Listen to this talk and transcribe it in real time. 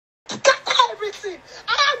everything.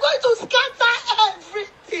 I am going to scatter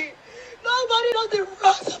everything. Nobody knows the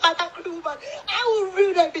wrongs of an angry woman. I will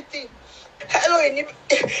ruin everything. Hello,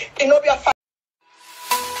 Inobia.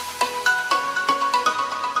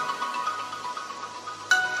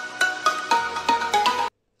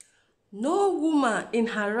 No woman in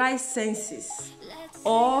her right senses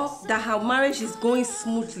or that her marriage is going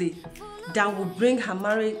smoothly that will bring her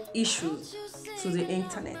marriage issues to the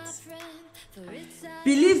internet.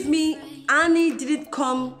 Believe me, Annie didn't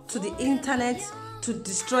come to the internet to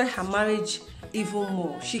destroy her marriage even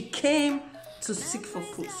more. She came to seek for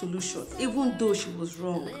solutions, even though she was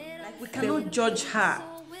wrong. Like, we cannot judge her.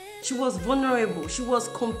 She was vulnerable. She was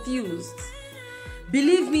confused.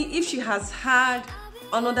 Believe me, if she has had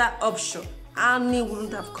another option, Annie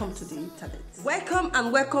wouldn't have come to the internet. Welcome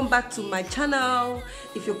and welcome back to my channel.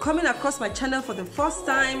 If you're coming across my channel for the first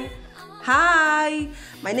time, hi,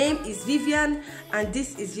 my name is Vivian and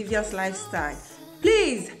this is Vivian's Lifestyle.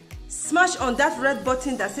 Please smash on that red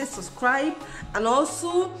button that says subscribe and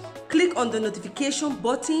also click on the notification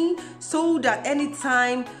button so that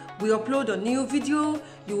anytime we upload a new video,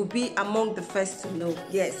 you will be among the first to know.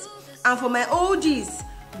 Yes, and for my OGs,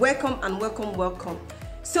 welcome and welcome.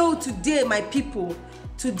 So today, my people,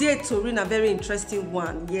 today Torin a very interesting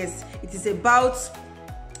one. Yes, it is about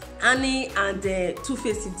Annie and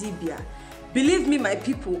Two-Face idebia. Believe me, my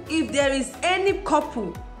people, if there is any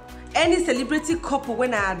couple, any celebrity couple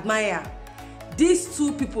when I admire, these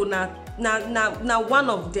two people now one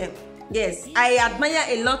of them. Yes, I admire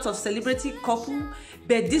a lot of celebrity couple,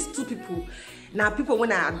 but these two people now people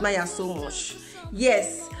when I admire so much.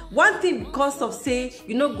 Yes, one thing because of say,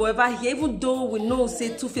 you know, go over here, even though we know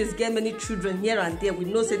say Two-Face get many children here and there, we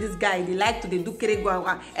know say this guy, they like to they do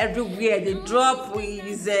keregwa everywhere, they drop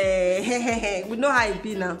is we know how it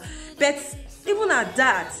be now. But even at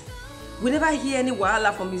that, we never hear any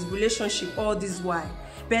wahala from his relationship all this while.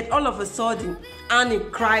 But all of a sudden, Annie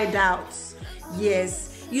cried out.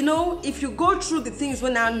 Yes, you know, if you go through the things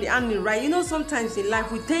when Annie right, you know, sometimes in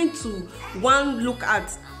life we tend to look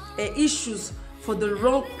at issues for the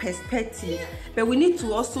wrong perspective, but we need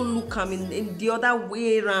to also look in the other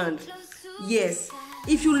way around. Yes,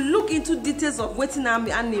 if you look into details of what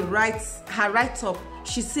Annie writes, her write-up,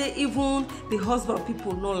 she say even the husband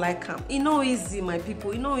people not like him. It no easy, my people.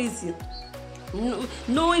 It no easy.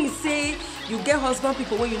 Knowing say you get husband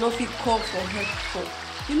people when you not feel call for help for.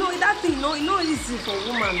 You know that thing. No, it no easy for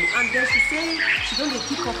woman. And then she say she don't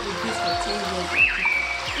keep up with this for 10 years.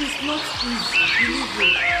 It's not easy, believe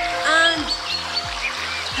me. And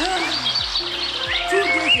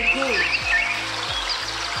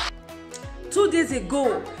 2 days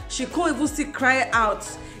ago, she can't even see cry out.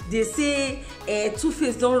 They say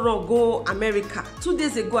Two-Face don't run go America. 2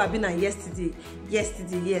 days ago, I've been yesterday,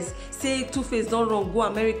 yes. Say Two-Face don't run go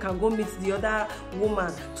America, go meet the other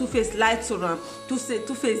woman. Two-Face lied to her.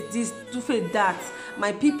 Two-Face this, Two-Face that.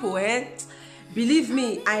 My people, believe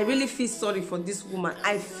me, I really feel sorry for this woman.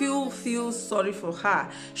 I feel sorry for her.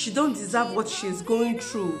 She don't deserve what she's going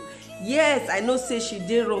through. Yes, I know say she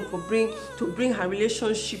did wrong to bring her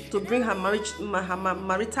relationship, to bring her marriage, her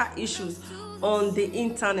marital issues on the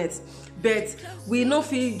internet. But we not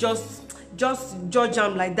feel just judge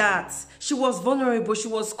them like that. She was vulnerable, she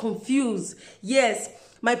was confused. Yes,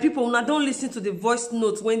 my people, now don't listen to the voice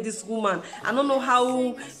notes when this woman, I don't know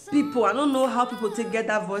how people take get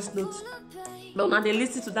that voice note. But when they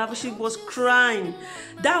listen to that, she was crying.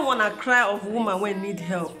 That one a cry of woman when need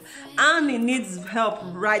help. Annie needs help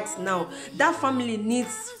right now. That family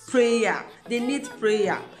needs prayer. They need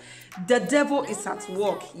prayer. The devil is at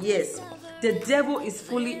work. Yes, the devil is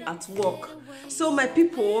fully at work. So my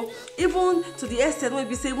people, even to the extent when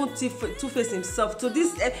we say even Two-Face himself, to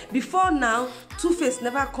this before now, Two-Face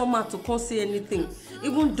never come out to come say anything.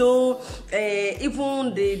 Even though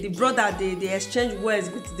even the brother they exchange words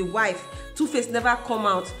with the wife, Two-Face never come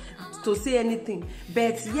out to say anything.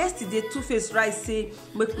 But yesterday Two-Face right say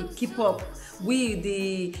make we keep up. We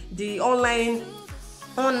the online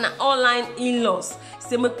in-laws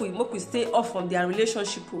say make we stay off from their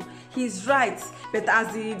relationship. He's right, but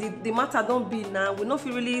as the matter don't be now, we don't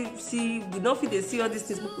feel really see, we don't feel they see all these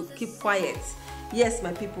things. We could keep quiet. Yes,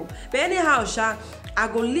 my people. But anyhow, I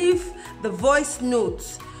go leave the voice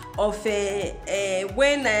notes of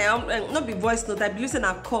when not be voice note, I be listen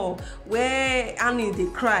a call where Annie they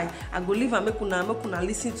cry. I go leave and make una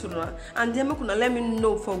listen to her, and then make una let me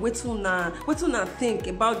know for what una think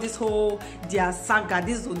about this whole their saga,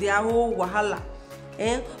 this their whole wahala.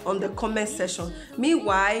 on the comment section.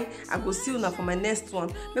 Meanwhile, I go see you for my next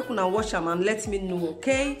one. Make una watch them and let me know,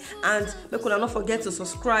 okay? And make una not forget to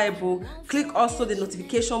subscribe. Click also the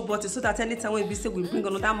notification button so that anytime when we say we bring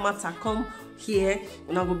another matter come here,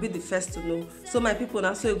 una go be the first to know. So my people,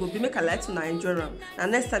 now so it go be make a like to enjoy them.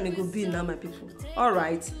 And next time it go be now, my people. All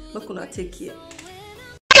right, make una take care.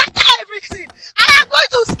 Everything. I am going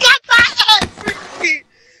to scatter everything.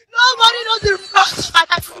 Nobody knows the rest of my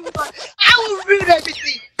human. I will ruin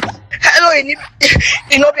everything. Hello,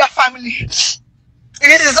 idebia family.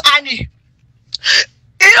 This is Annie.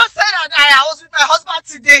 You know, said that I was with my husband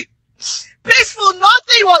today. Peaceful,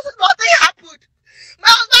 nothing happened. My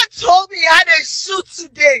husband told me he had a shoot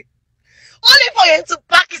today. Only for him to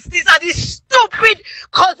pack his things and his stupid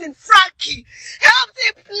cousin Frankie helped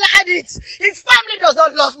him plan it. His family does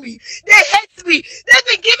not love me. They hate me. They've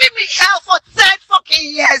been giving me hell for 10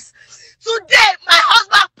 fucking years. Today, my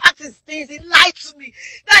husband packed his things. He lied to me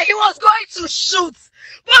that he was going to shoot.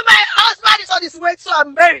 But my husband is on his way to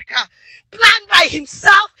America. Planned by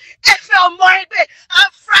himself, F.L. Morebe,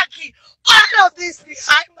 and Frankie. All of this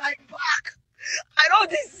behind my back. I don't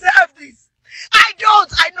deserve this. I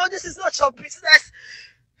don't. I know this is not your business.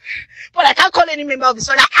 But I can't call any member of his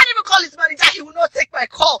family. I can't even call his manager. He will not take my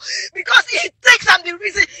call. Because he thinks I'm the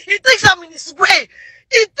reason. He thinks I'm in his way.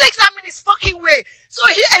 He thinks I'm in his fucking way. So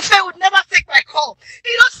FA would never take my call.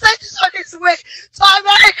 He just sent it on his way to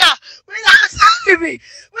America without telling me.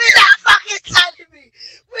 Without fucking telling me.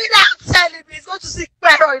 Without telling me. He's going to seek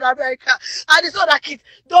better in America. And his other kid,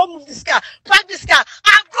 don't move this car. Park this car.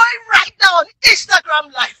 I'm going right now on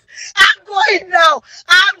Instagram Live. I'm going now.